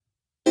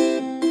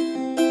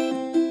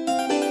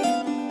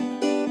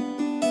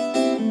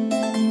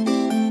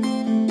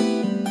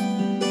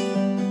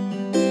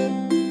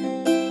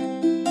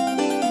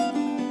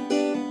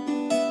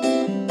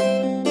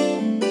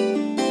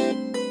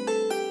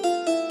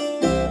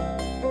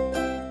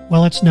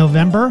Well, it's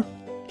November,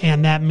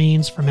 and that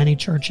means for many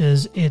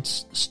churches,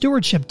 it's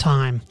stewardship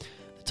time,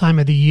 the time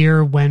of the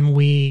year when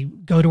we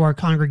go to our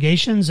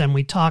congregations and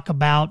we talk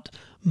about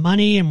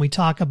money and we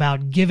talk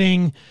about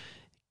giving,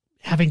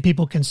 having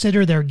people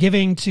consider their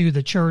giving to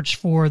the church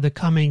for the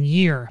coming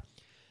year.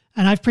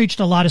 And I've preached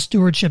a lot of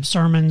stewardship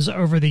sermons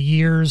over the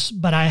years,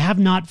 but I have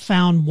not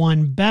found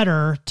one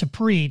better to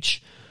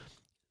preach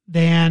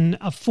than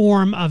a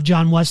form of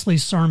John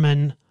Wesley's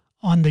sermon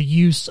on the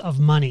use of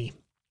money.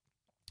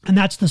 And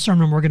that's the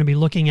sermon we're going to be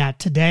looking at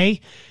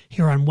today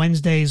here on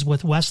Wednesdays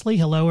with Wesley.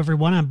 Hello,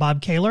 everyone. I'm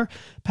Bob Kaler,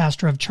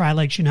 pastor of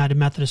Tri-Lakes United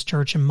Methodist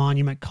Church in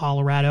Monument,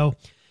 Colorado.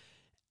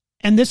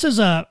 And this is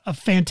a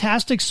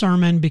fantastic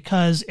sermon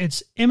because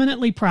it's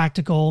eminently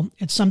practical.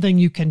 It's something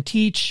you can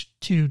teach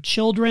to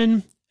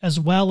children as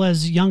well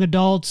as young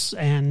adults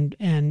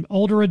and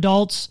older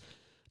adults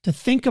to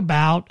think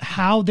about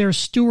how they're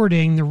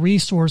stewarding the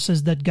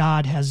resources that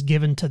God has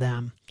given to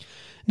them.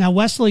 Now,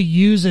 Wesley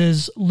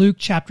uses Luke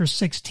chapter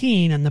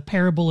 16 and the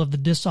parable of the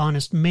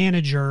dishonest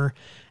manager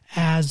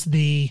as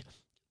the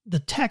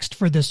text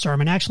for this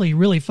sermon. Actually, he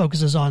really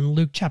focuses on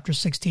Luke chapter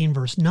 16,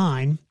 verse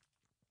 9.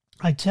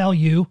 I tell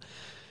you,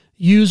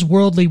 use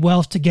worldly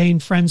wealth to gain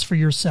friends for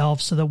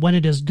yourself so that when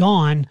it is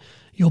gone,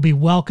 you'll be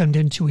welcomed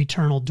into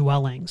eternal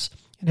dwellings.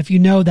 And if you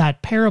know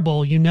that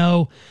parable, you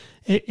know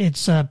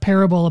it's a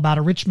parable about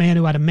a rich man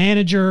who had a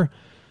manager,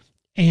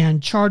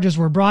 and charges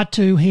were brought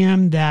to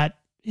him that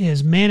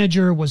his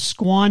manager was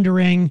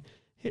squandering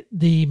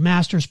the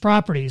master's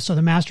property. So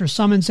the master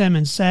summons him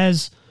and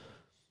says,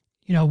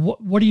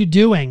 what are you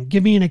doing?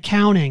 Give me an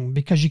accounting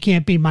because you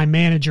can't be my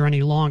manager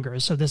any longer.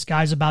 So this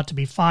guy's about to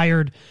be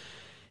fired.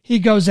 He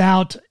goes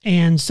out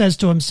and says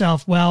to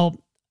himself, what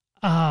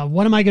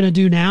am I going to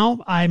do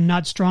now? I'm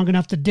not strong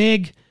enough to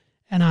dig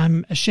and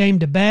I'm ashamed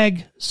to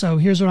beg. So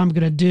here's what I'm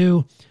going to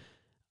do.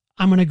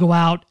 I'm going to go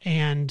out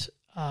and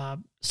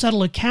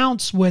settle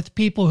accounts with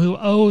people who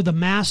owe the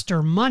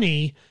master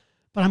money,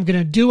 but I'm going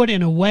to do it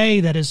in a way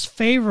that is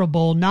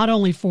favorable not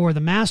only for the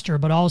master,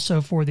 but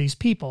also for these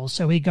people.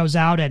 So he goes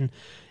out and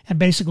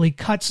basically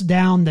cuts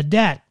down the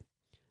debt.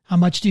 How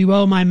much do you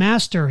owe my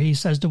master? He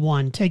says to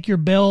one. Take your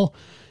bill.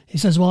 He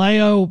says, well, I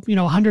owe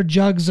 100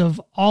 jugs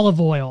of olive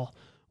oil.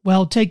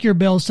 Well, take your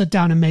bill, sit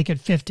down and make it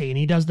 50. And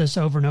he does this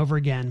over and over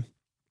again.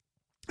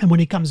 And when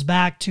he comes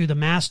back to the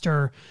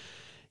master,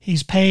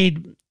 he's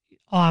paid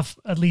off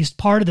at least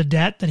part of the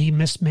debt that he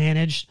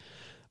mismanaged,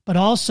 but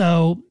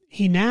also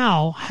he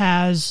now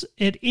has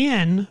it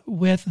in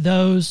with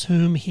those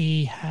whom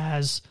he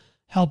has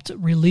helped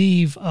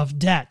relieve of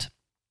debt.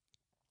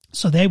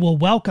 So they will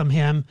welcome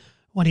him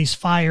when he's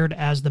fired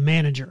as the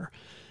manager.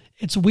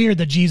 It's weird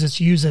that Jesus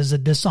uses a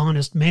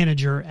dishonest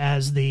manager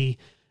as the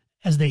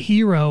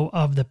hero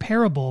of the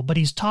parable, but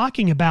he's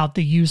talking about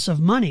the use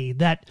of money,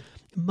 that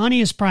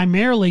money is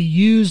primarily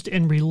used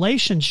in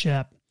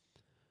relationship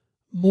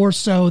more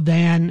so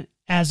than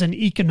as an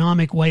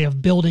economic way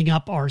of building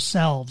up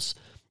ourselves.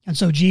 And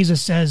so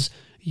Jesus says,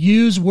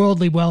 use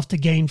worldly wealth to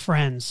gain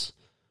friends,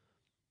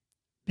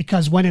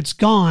 because when it's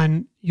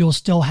gone, you'll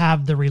still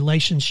have the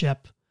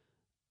relationship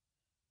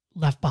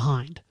left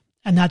behind.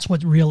 And that's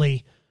what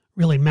really,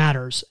 really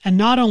matters. And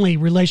not only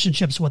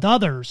relationships with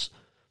others,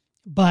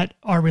 but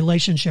our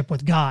relationship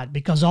with God,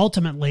 because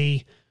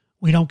ultimately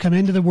we don't come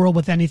into the world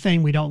with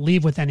anything. We don't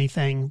leave with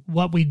anything.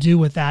 What we do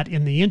with that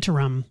in the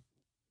interim,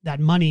 that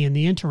money in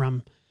the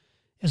interim,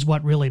 is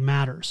what really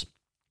matters.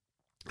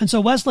 And so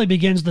Wesley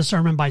begins the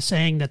sermon by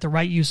saying that the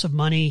right use of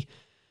money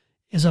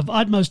is of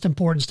utmost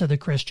importance to the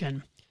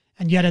Christian,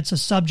 and yet it's a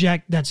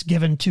subject that's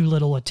given too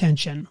little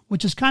attention,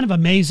 which is kind of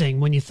amazing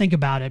when you think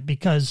about it,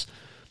 because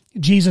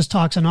Jesus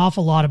talks an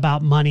awful lot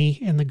about money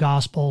in the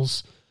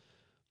Gospels.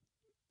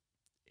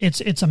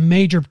 It's a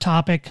major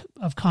topic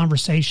of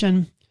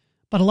conversation,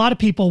 but a lot of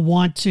people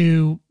want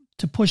to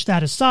push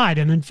that aside.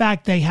 And in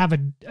fact, they have a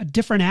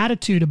different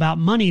attitude about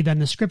money than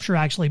the scripture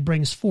actually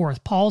brings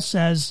forth. Paul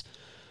says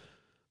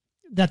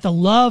that the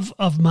love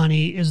of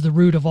money is the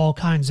root of all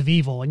kinds of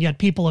evil. And yet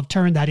people have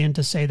turned that in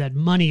to say that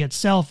money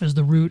itself is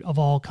the root of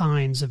all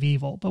kinds of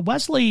evil. But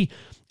Wesley,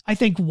 I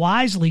think,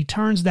 wisely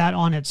turns that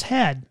on its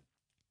head.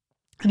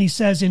 And he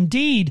says,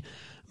 indeed,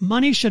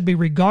 money should be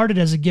regarded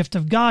as a gift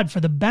of God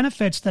for the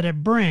benefits that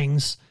it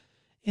brings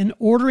in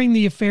ordering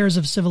the affairs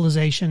of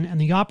civilization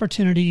and the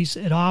opportunities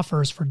it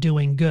offers for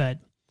doing good.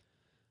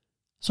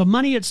 So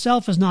money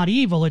itself is not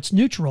evil, it's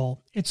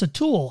neutral, it's a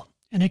tool,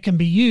 and it can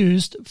be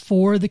used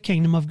for the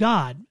kingdom of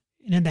God.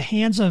 And in the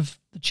hands of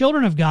the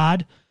children of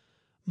God,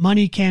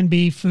 money can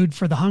be food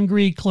for the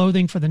hungry,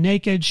 clothing for the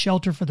naked,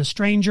 shelter for the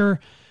stranger.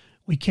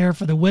 We care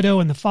for the widow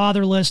and the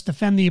fatherless,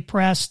 defend the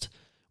oppressed.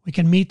 We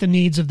can meet the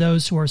needs of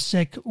those who are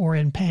sick or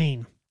in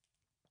pain.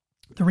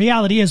 The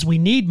reality is we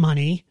need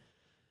money,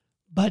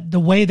 but the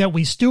way that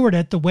we steward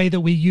it, the way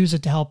that we use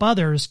it to help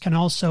others, can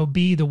also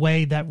be the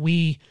way that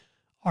we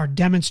are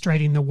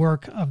demonstrating the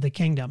work of the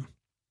kingdom.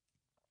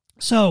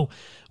 So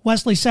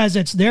Wesley says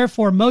it's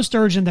therefore most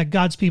urgent that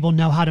God's people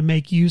know how to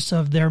make use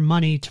of their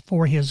money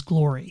for his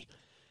glory.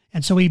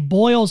 And so he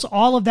boils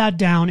all of that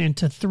down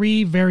into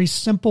three very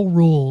simple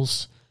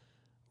rules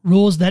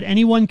rules that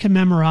anyone can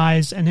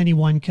memorize and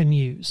anyone can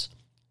use.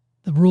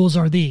 The rules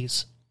are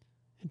these.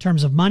 In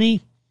terms of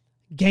money,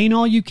 gain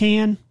all you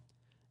can,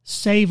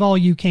 save all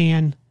you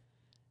can,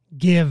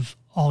 give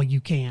all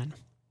you can.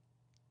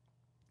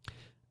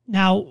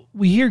 Now,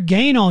 we hear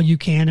gain all you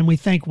can and we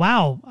think,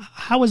 wow,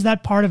 how is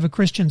that part of a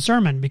Christian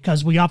sermon?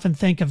 Because we often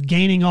think of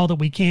gaining all that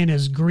we can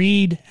as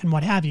greed and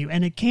what have you,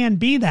 and it can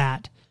be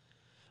that.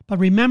 But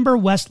remember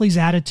Wesley's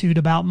attitude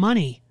about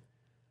money.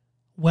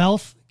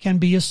 Wealth can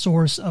be a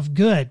source of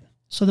good.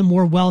 So the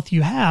more wealth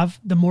you have,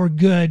 the more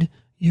good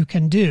you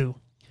can do.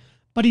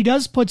 But he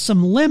does put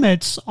some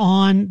limits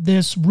on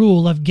this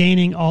rule of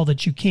gaining all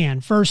that you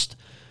can. First,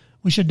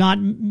 we should not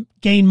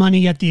gain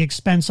money at the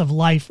expense of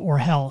life or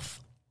health.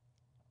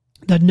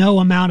 That no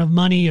amount of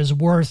money is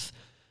worth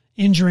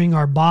injuring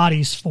our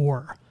bodies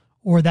for,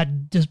 or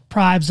that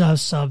deprives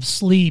us of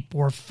sleep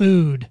or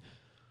food.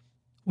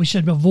 We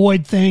should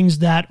avoid things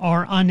that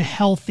are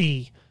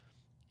unhealthy,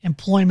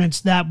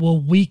 employments that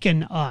will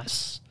weaken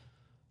us.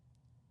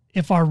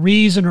 If our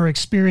reason or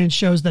experience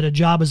shows that a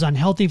job is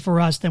unhealthy for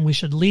us, then we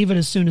should leave it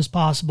as soon as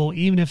possible,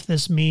 even if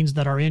this means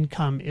that our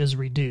income is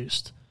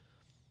reduced.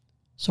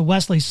 So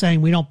Wesley's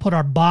saying we don't put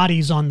our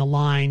bodies on the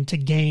line to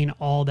gain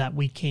all that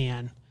we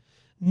can.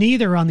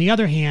 Neither, on the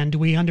other hand, do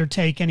we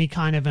undertake any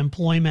kind of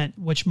employment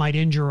which might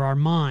injure our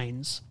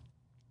minds.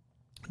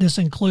 This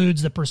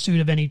includes the pursuit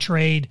of any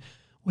trade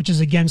which is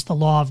against the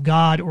law of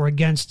God or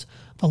against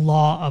the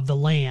law of the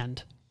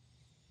land.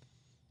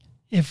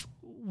 If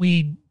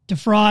we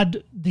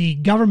defraud the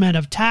government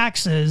of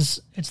taxes,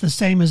 it's the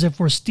same as if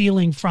we're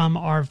stealing from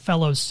our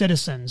fellow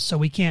citizens. So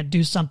we can't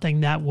do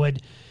something that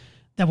would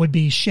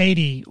be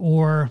shady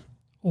or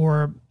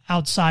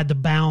outside the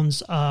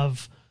bounds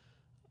of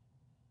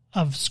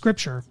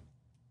Scripture.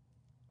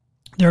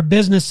 There are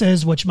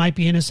businesses which might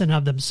be innocent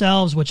of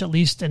themselves, which at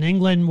least in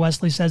England,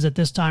 Wesley says at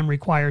this time,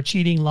 require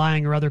cheating,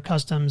 lying, or other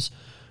customs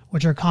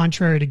which are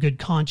contrary to good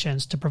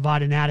conscience to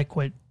provide an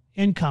adequate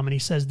income. And he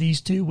says these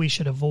two we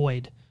should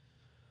avoid.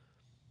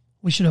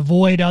 We should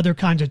avoid other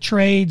kinds of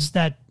trades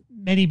that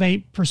many may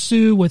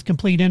pursue with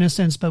complete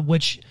innocence, but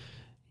which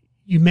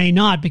you may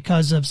not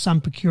because of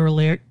some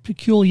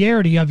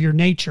peculiarity of your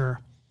nature.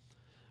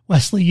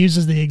 Wesley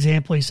uses the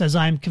example. He says,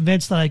 I am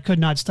convinced that I could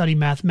not study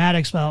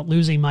mathematics without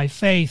losing my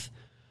faith,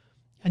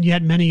 and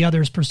yet many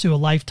others pursue a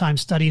lifetime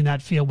study in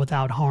that field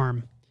without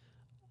harm.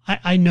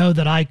 I know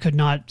that I could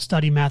not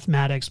study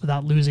mathematics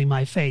without losing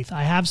my faith.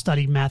 I have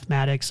studied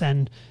mathematics,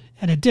 and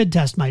it did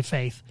test my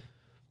faith.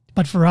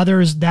 But for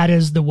others, that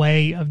is the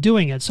way of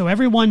doing it. So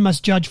everyone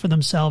must judge for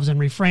themselves and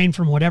refrain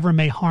from whatever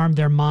may harm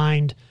their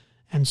mind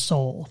and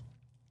soul.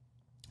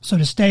 So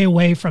to stay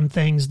away from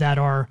things that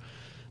are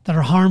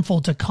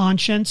harmful to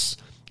conscience,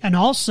 and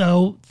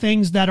also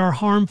things that are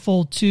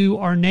harmful to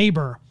our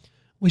neighbor.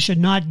 We should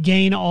not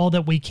gain all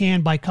that we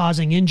can by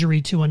causing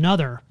injury to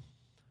another,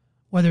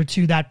 whether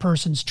to that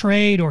person's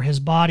trade or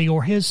his body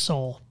or his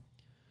soul.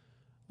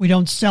 We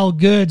don't sell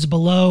goods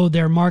below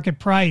their market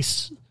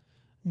price,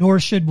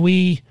 nor should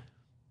we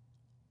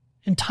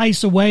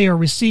entice away or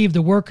receive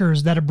the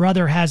workers that a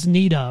brother has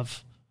need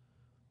of.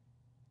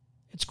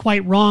 It's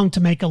quite wrong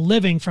to make a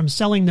living from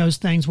selling those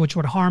things which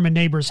would harm a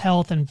neighbor's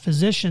health, and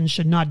physicians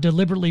should not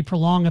deliberately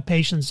prolong a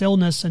patient's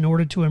illness in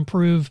order to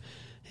improve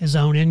his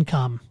own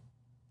income.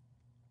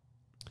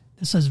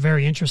 This is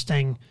very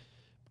interesting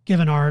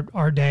given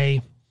our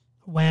day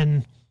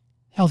when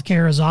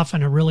healthcare is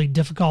often a really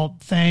difficult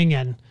thing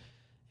and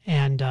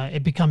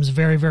it becomes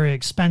very, very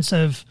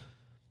expensive.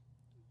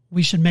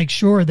 We should make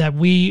sure that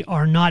we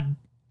are not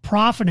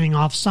profiting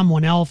off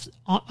someone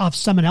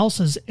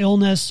else's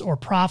illness or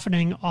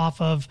profiting off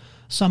of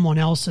someone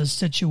else's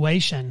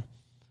situation.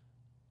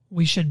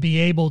 We should be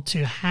able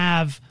to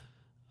have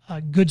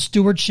good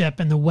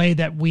stewardship in the way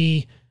that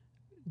we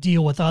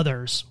deal with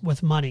others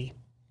with money.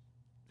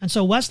 And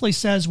so Wesley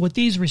says, with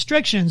these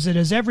restrictions, it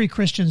is every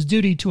Christian's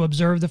duty to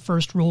observe the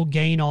first rule,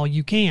 gain all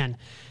you can.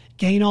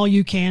 Gain all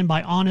you can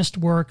by honest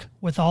work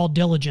with all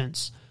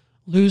diligence.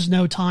 Lose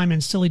no time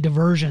in silly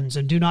diversions,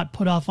 and do not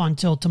put off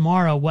until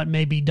tomorrow what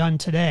may be done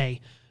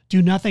today.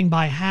 Do nothing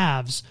by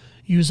halves.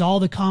 Use all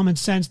the common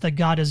sense that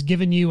God has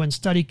given you, and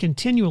study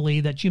continually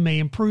that you may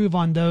improve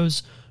on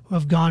those who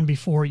have gone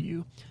before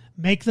you.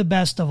 Make the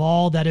best of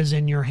all that is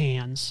in your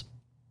hands.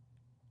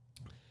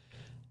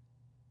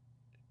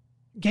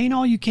 Gain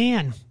all you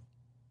can.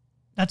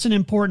 That's an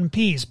important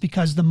piece,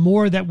 because the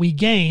more that we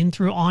gain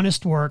through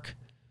honest work,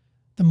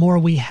 the more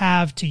we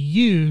have to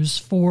use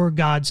for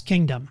God's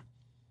kingdom.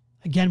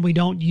 Again, we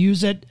don't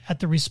use it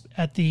at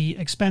the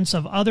expense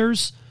of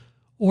others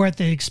or at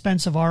the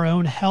expense of our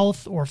own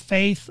health or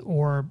faith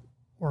or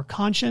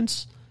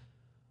conscience.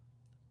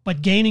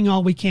 But gaining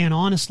all we can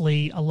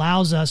honestly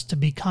allows us to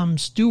become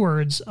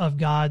stewards of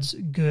God's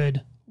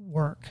good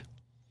work.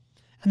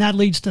 And that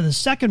leads to the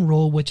second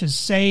rule, which is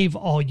save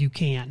all you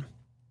can.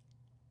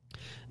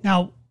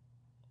 Now,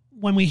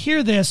 when we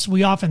hear this,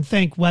 we often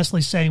think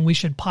Wesley's saying we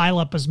should pile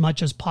up as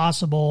much as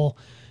possible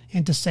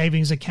into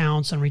savings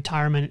accounts and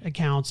retirement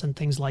accounts and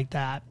things like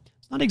that.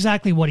 It's not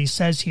exactly what he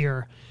says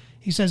here.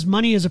 He says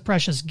money is a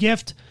precious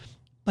gift,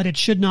 but it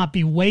should not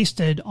be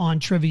wasted on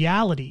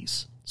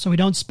trivialities. So we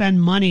don't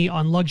spend money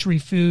on luxury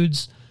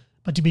foods,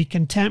 but to be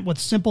content with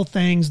simple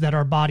things that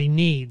our body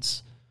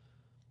needs.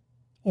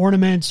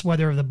 Ornaments,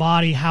 whether of the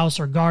body, house,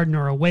 or garden,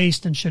 are a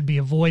waste and should be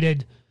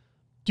avoided.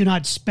 Do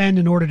not spend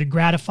in order to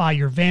gratify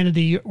your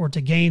vanity or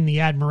to gain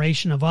the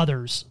admiration of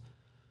others.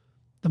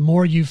 The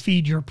more you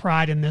feed your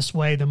pride in this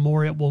way, the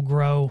more it will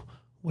grow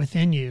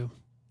within you.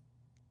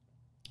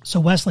 So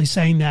Wesley's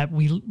saying that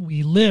we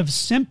live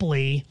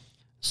simply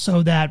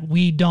so that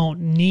we don't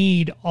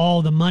need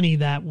all the money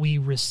that we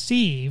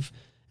receive,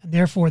 and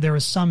therefore there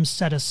is some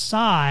set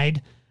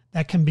aside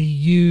that can be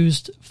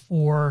used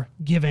for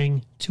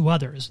giving to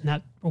others. And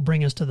that will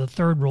bring us to the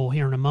third rule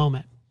here in a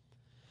moment.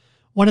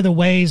 One of the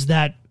ways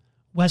that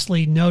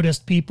Wesley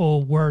noticed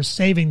people were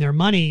saving their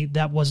money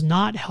that was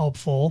not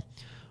helpful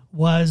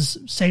was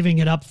saving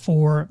it up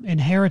for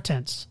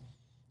inheritance.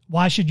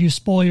 Why should you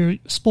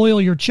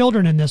spoil your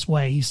children in this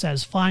way? He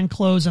says, fine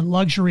clothes and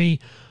luxury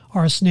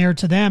are a snare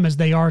to them as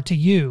they are to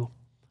you.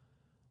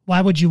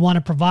 Why would you want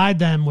to provide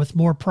them with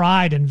more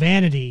pride and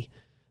vanity?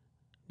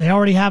 They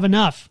already have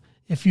enough.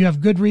 If you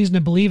have good reason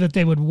to believe that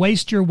they would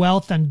waste your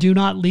wealth, then do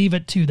not leave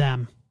it to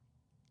them.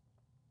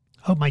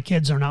 I hope my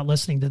kids are not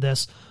listening to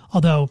this,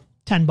 although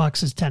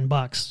 $10 is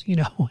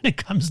 $10, when it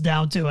comes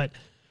down to it.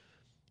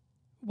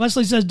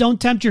 Wesley says,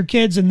 don't tempt your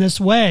kids in this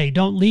way.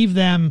 Don't leave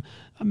them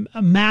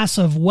a mass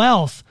of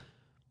wealth.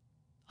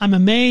 I'm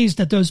amazed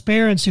at those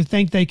parents who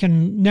think they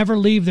can never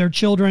leave their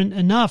children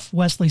enough,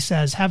 Wesley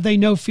says. Have they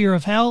no fear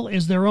of hell?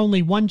 Is there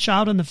only one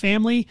child in the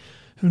family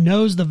who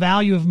knows the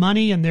value of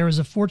money and there is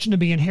a fortune to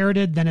be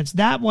inherited? Then it's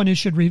that one who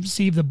should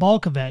receive the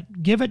bulk of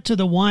it. Give it to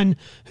the one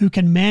who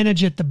can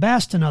manage it the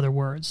best, in other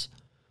words.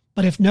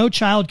 But if no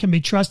child can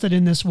be trusted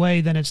in this way,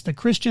 then it's the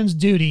Christian's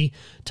duty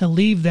to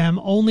leave them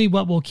only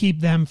what will keep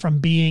them from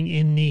being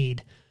in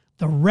need.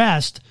 The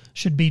rest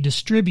should be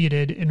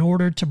distributed in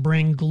order to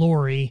bring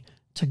glory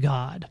to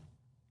God.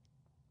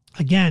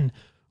 Again,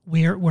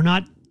 we're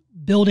not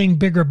building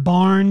bigger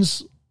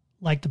barns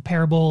like the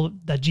parable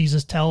that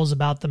Jesus tells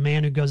about the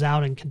man who goes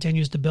out and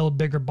continues to build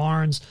bigger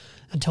barns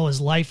until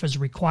his life is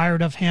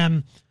required of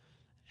him,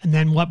 and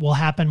then what will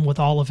happen with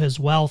all of his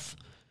wealth.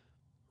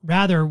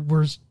 Rather,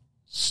 we're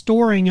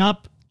storing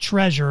up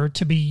treasure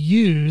to be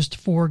used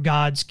for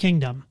God's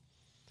kingdom.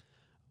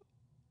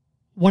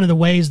 One of the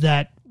ways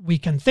that we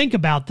can think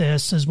about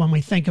this is when we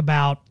think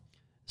about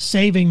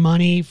saving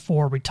money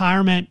for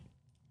retirement.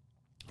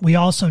 We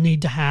also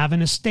need to have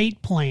an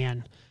estate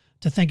plan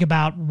to think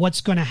about what's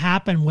going to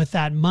happen with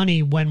that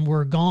money when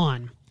we're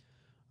gone.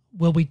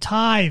 Will we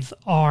tithe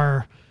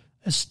our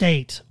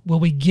estate? Will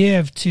we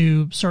give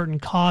to certain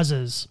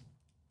causes?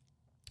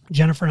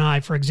 Jennifer and I,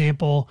 for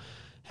example,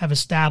 have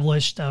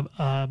established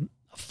a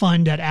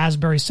fund at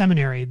Asbury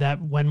Seminary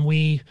that when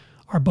we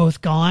are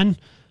both gone,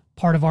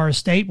 part of our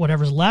estate,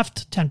 whatever's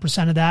left,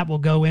 10% of that will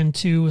go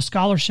into a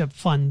scholarship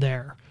fund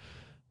there.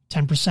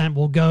 10%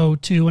 will go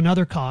to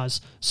another cause.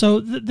 So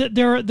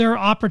there are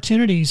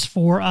opportunities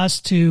for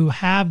us to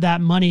have that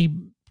money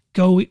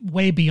go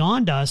way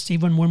beyond us,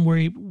 even when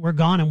we're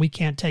gone and we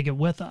can't take it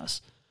with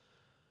us.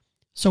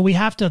 So we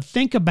have to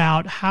think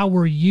about how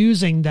we're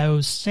using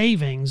those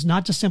savings,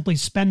 not to simply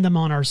spend them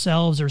on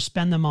ourselves or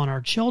spend them on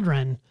our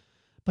children,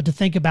 but to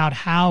think about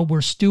how we're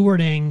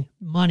stewarding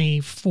money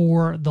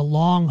for the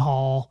long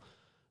haul,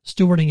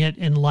 stewarding it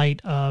in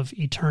light of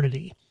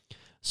eternity.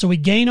 So we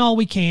gain all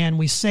we can,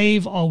 we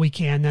save all we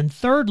can. Then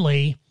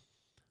thirdly,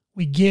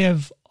 we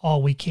give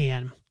all we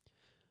can.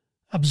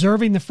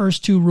 Observing the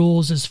first two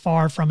rules is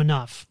far from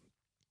enough.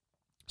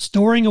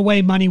 Storing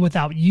away money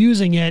without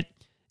using it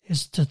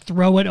is to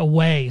throw it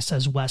away,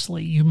 says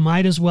Wesley. You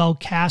might as well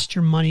cast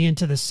your money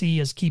into the sea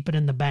as keep it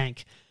in the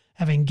bank.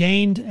 Having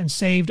gained and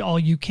saved all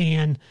you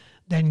can,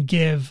 then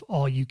give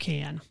all you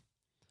can.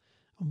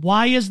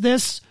 Why is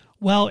this?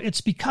 Well,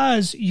 it's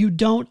because you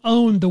don't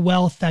own the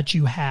wealth that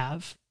you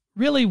have.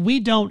 Really, we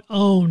don't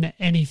own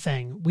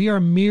anything. We are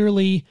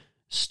merely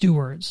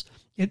stewards.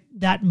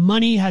 That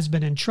money has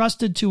been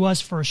entrusted to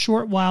us for a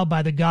short while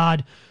by the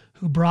God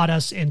who brought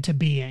us into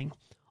being.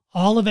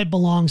 All of it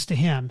belongs to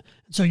him.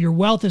 So your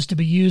wealth is to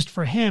be used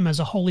for him as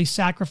a holy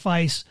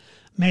sacrifice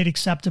made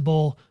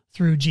acceptable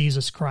through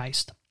Jesus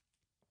Christ.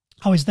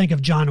 I always think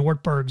of John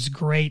Ortberg's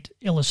great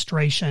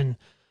illustration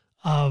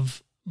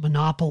of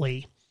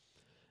Monopoly.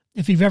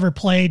 If you've ever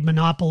played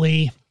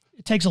Monopoly,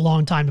 it takes a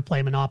long time to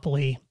play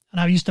Monopoly. And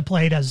I used to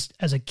play it as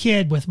a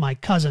kid with my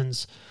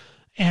cousins.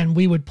 And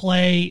we would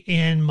play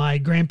in my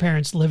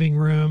grandparents' living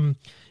room,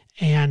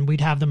 and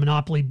we'd have the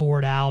Monopoly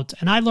board out.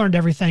 And I learned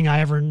everything I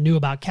ever knew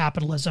about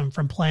capitalism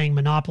from playing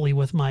Monopoly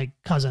with my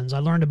cousins. I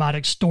learned about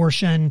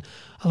extortion.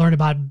 I learned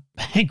about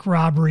bank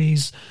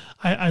robberies.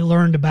 I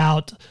learned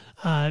about,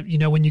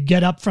 when you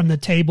get up from the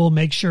table,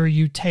 make sure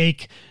you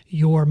take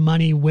your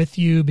money with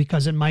you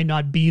because it might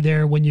not be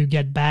there when you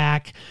get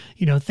back,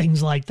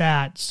 things like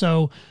that.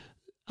 So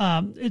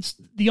it's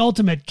the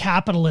ultimate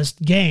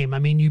capitalist game. I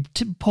mean, you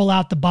pull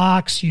out the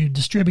box, you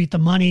distribute the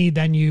money,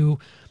 then you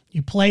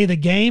You play the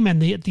game,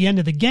 and at the end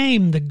of the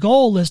game, the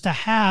goal is to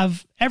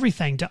have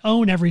everything, to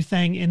own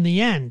everything in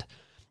the end.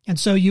 And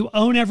so you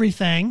own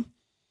everything.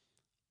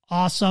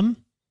 Awesome.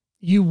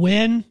 You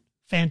win.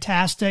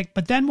 Fantastic.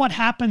 But then what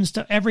happens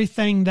to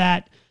everything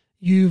that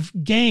you've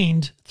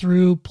gained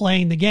through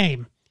playing the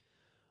game?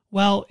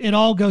 Well, it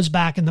all goes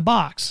back in the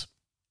box.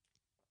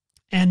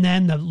 And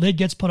then the lid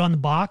gets put on the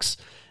box,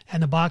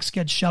 and the box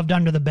gets shoved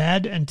under the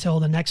bed until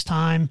the next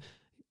time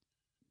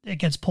it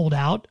gets pulled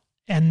out.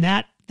 And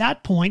that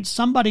point,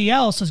 somebody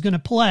else is going to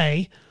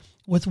play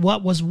with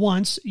what was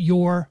once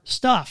your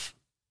stuff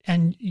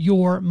and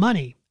your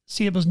money.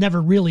 See, it was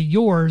never really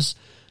yours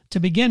to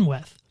begin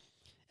with.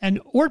 And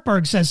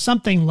Ortberg says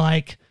something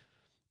like,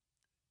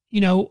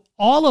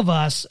 all of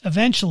us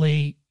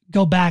eventually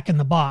go back in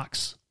the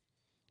box.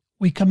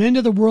 We come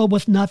into the world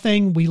with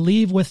nothing. We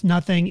leave with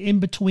nothing. In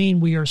between,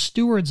 we are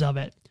stewards of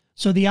it.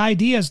 So the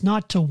idea is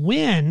not to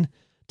win,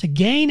 to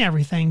gain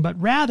everything, but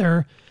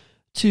rather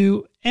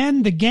to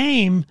end the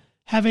game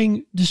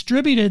having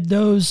distributed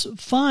those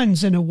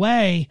funds in a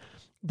way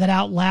that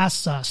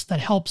outlasts us, that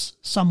helps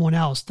someone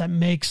else, that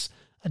makes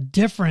a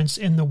difference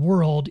in the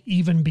world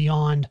even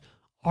beyond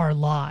our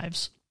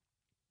lives.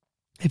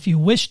 If you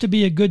wish to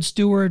be a good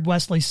steward,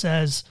 Wesley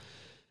says,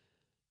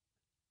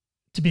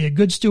 to be a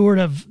good steward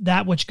of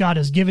that which God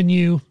has given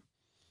you,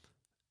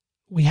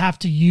 we have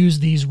to use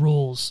these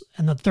rules.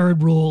 And the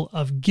third rule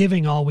of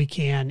giving all we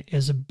can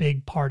is a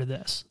big part of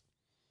this.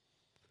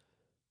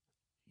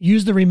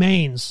 Use the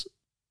remains.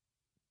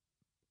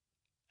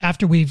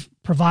 After we've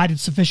provided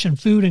sufficient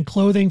food and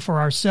clothing for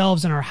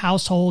ourselves and our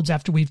households,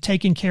 after we've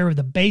taken care of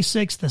the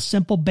basics, the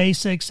simple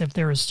basics, if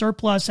there is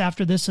surplus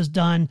after this is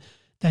done,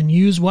 then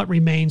use what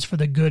remains for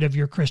the good of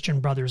your Christian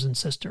brothers and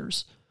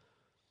sisters.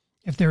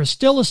 If there is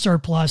still a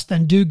surplus,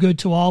 then do good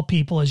to all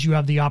people as you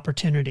have the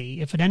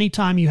opportunity. If at any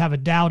time you have a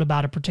doubt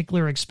about a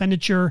particular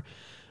expenditure,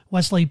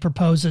 Wesley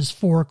proposes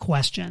 4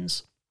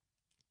 questions.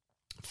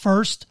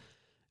 First,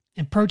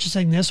 in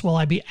purchasing this, will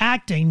I be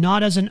acting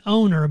not as an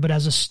owner, but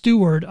as a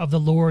steward of the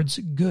Lord's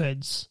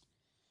goods?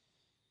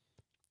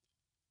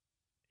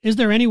 Is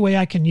there any way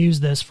I can use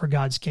this for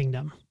God's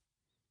kingdom?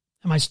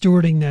 Am I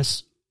stewarding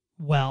this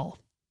well?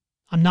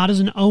 I'm not as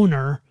an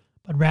owner,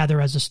 but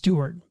rather as a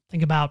steward.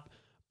 Think about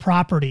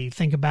property,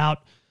 think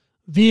about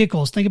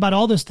vehicles, think about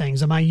all those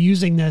things. Am I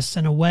using this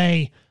in a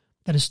way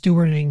that is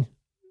stewarding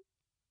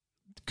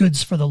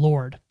goods for the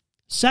Lord?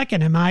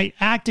 Second, am I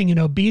acting in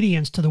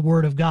obedience to the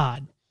Word of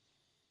God?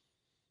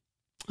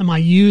 Am I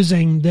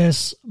using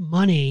this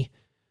money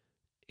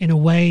in a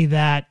way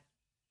that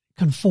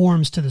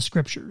conforms to the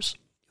Scriptures?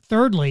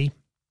 Thirdly,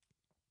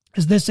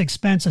 is this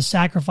expense a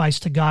sacrifice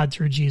to God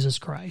through Jesus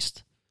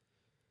Christ?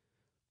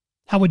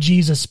 How would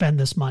Jesus spend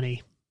this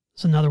money?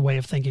 It's another way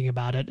of thinking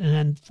about it. And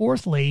then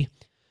fourthly,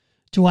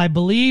 do I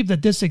believe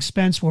that this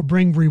expense will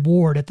bring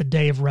reward at the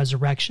day of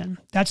resurrection?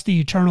 That's the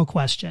eternal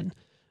question.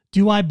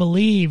 Do I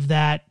believe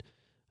that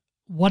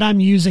what I'm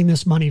using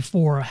this money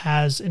for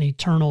has an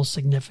eternal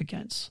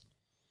significance?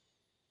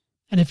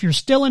 And if you're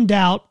still in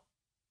doubt,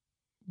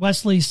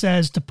 Wesley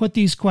says to put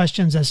these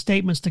questions as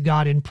statements to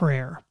God in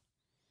prayer.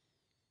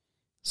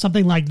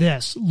 Something like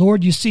this: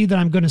 Lord, you see that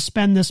I'm going to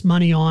spend this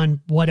money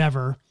on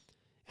whatever,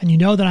 and you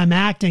know that I'm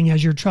acting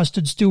as your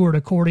trusted steward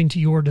according to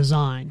your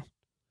design.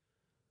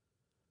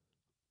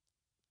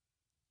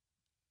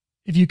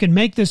 If you can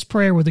make this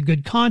prayer with a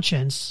good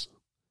conscience,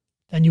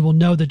 then you will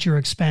know that your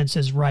expense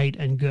is right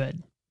and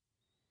good.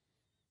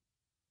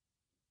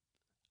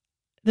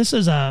 This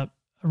is a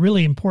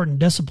really important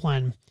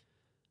discipline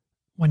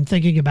when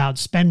thinking about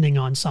spending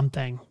on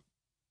something.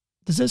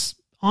 Does this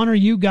honor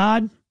you,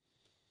 God?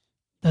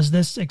 Does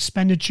this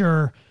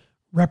expenditure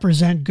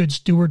represent good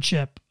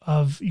stewardship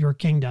of your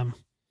kingdom?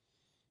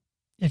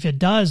 If it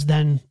does,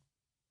 then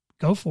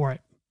go for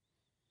it.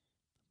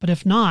 But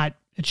if not,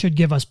 it should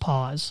give us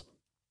pause.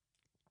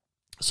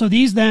 So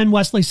these then,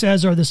 Wesley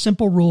says, are the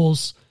simple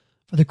rules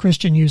for the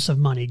Christian use of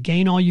money.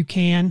 Gain all you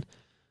can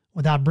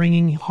without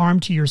bringing harm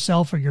to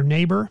yourself or your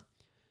neighbor.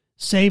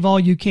 Save all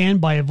you can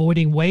by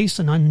avoiding waste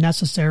and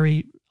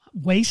unnecessary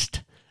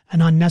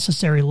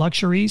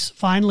luxuries.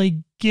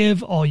 Finally,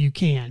 give all you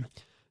can.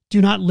 Do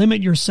not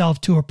limit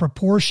yourself to a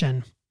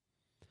proportion.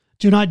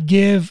 Do not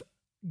give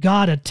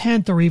God a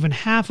tenth or even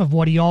half of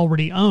what he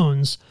already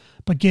owns,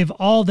 but give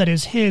all that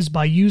is his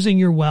by using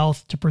your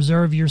wealth to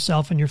preserve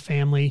yourself and your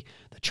family,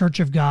 the Church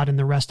of God, and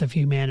the rest of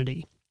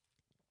humanity.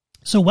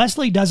 So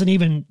Wesley doesn't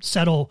even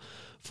settle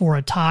for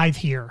a tithe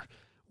here.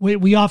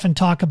 We often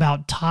talk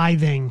about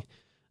tithing,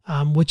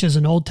 which is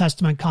an Old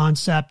Testament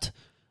concept,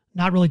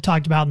 not really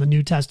talked about in the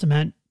New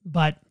Testament,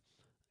 but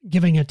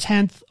giving a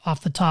tenth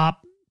off the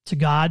top to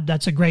God,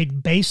 that's a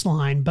great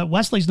baseline. But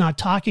Wesley's not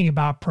talking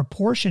about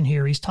proportion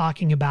here. He's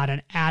talking about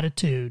an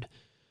attitude.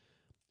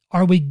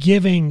 Are we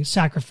giving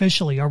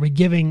sacrificially? Are we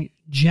giving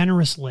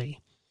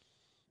generously?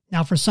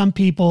 Now, for some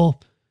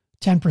people,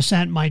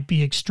 10% might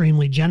be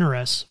extremely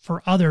generous.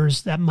 For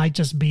others, that might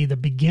just be the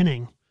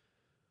beginning.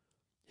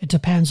 It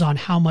depends on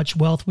how much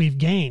wealth we've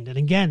gained. And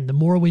again, the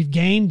more we've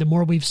gained, the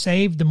more we've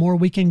saved, the more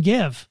we can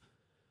give.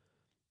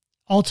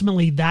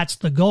 ultimately that's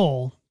the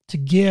goal, to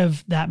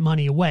give that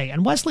money away.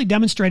 And Wesley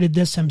demonstrated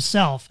this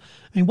himself.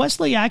 I mean,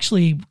 Wesley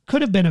actually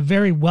could have been a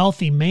very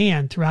wealthy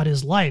man throughout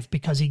his life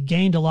because he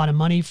gained a lot of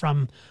money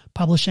from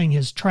publishing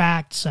his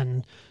tracts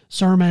and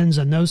sermons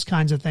and those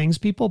kinds of things.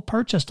 People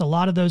purchased a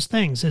lot of those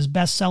things. His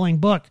best-selling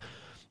book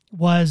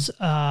was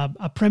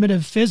A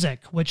Primitive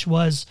Physic, which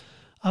was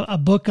a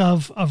book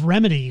of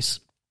remedies.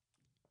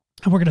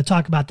 And we're going to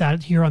talk about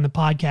that here on the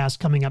podcast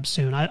coming up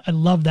soon. I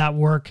love that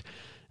work.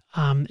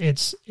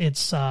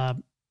 It's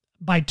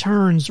by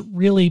turns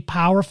really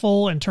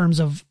powerful in terms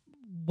of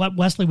what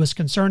Wesley was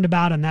concerned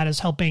about, and that is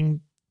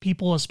helping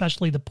people,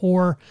 especially the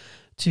poor,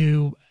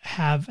 to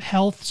have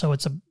health. So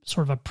it's a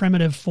sort of a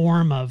primitive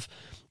form of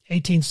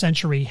 18th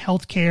century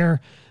healthcare,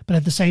 but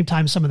at the same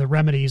time, some of the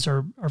remedies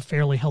are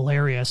fairly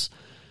hilarious.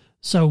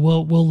 So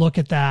we'll look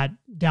at that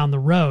down the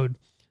road.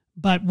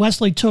 But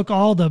Wesley took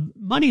all the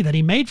money that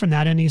he made from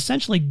that and he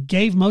essentially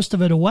gave most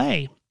of it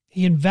away.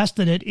 He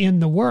invested it in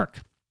the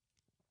work.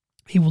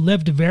 He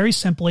lived very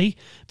simply.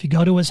 If you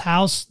go to his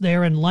house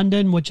there in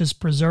London, which is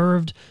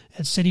preserved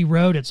at City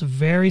Road, it's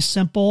very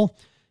simple.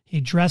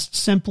 He dressed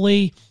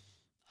simply.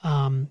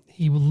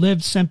 He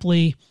lived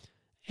simply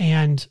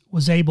and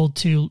was able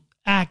to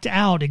act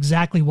out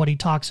exactly what he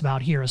talks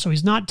about here. So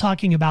he's not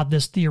talking about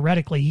this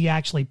theoretically. He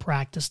actually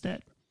practiced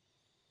it.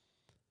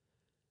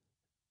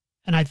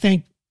 And I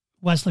think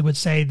Wesley would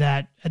say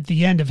that at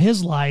the end of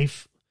his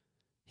life,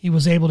 he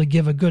was able to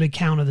give a good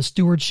account of the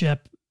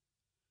stewardship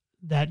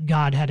that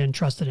God had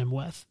entrusted him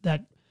with,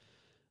 that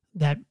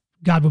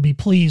God would be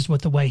pleased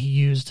with the way he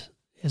used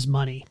his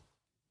money.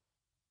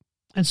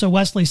 And so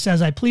Wesley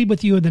says, I plead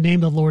with you in the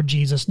name of the Lord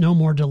Jesus, no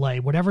more delay.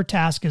 Whatever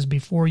task is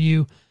before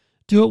you,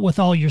 do it with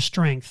all your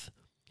strength.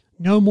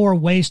 No more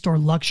waste or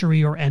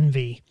luxury or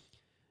envy.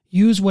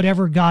 Use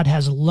whatever God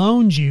has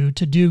loaned you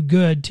to do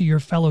good to your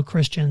fellow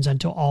Christians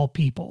and to all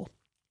people.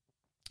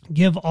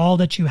 Give all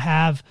that you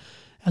have,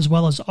 as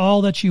well as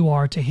all that you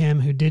are, to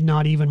him who did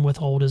not even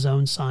withhold his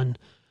own son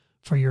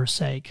for your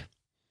sake.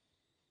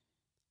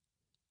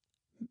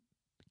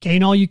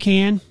 Gain all you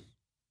can,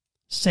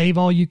 save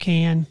all you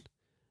can,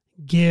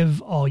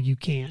 give all you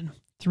can.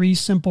 3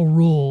 simple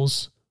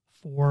rules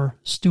for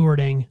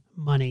stewarding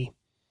money.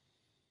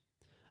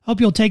 Hope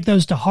you'll take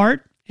those to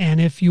heart.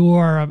 And if you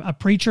are a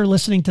preacher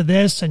listening to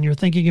this and you're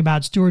thinking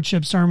about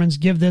stewardship sermons,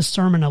 give this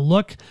sermon a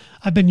look.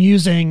 I've been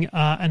using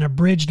an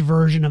abridged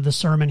version of the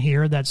sermon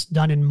here that's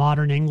done in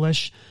modern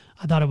English.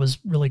 I thought it was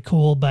really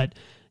cool, but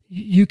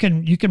you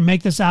can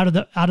make this out of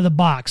the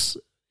box.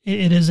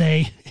 It is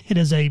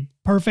a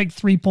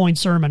perfect 3-point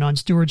sermon on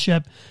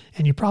stewardship,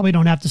 and you probably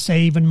don't have to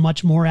say even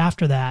much more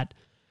after that.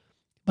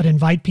 But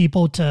invite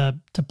people to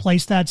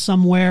place that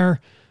somewhere,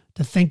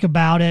 to think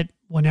about it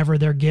whenever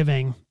they're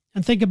giving.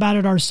 And think about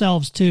it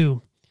ourselves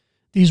too.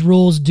 These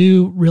rules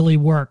do really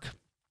work.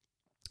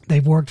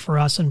 They've worked for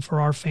us and for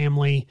our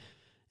family,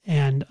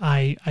 and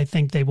I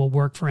think they will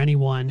work for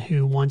anyone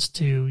who wants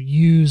to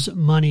use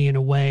money in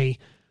a way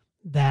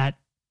that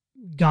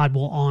God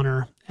will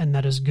honor and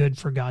that is good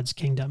for God's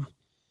kingdom.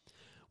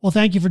 Well,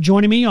 thank you for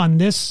joining me on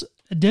this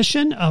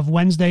edition of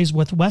Wednesdays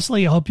with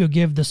Wesley. I hope you'll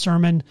give the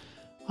sermon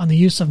on the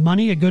use of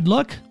money a good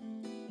look,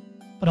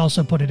 but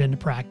also put it into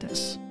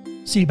practice.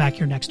 See you back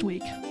here next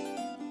week.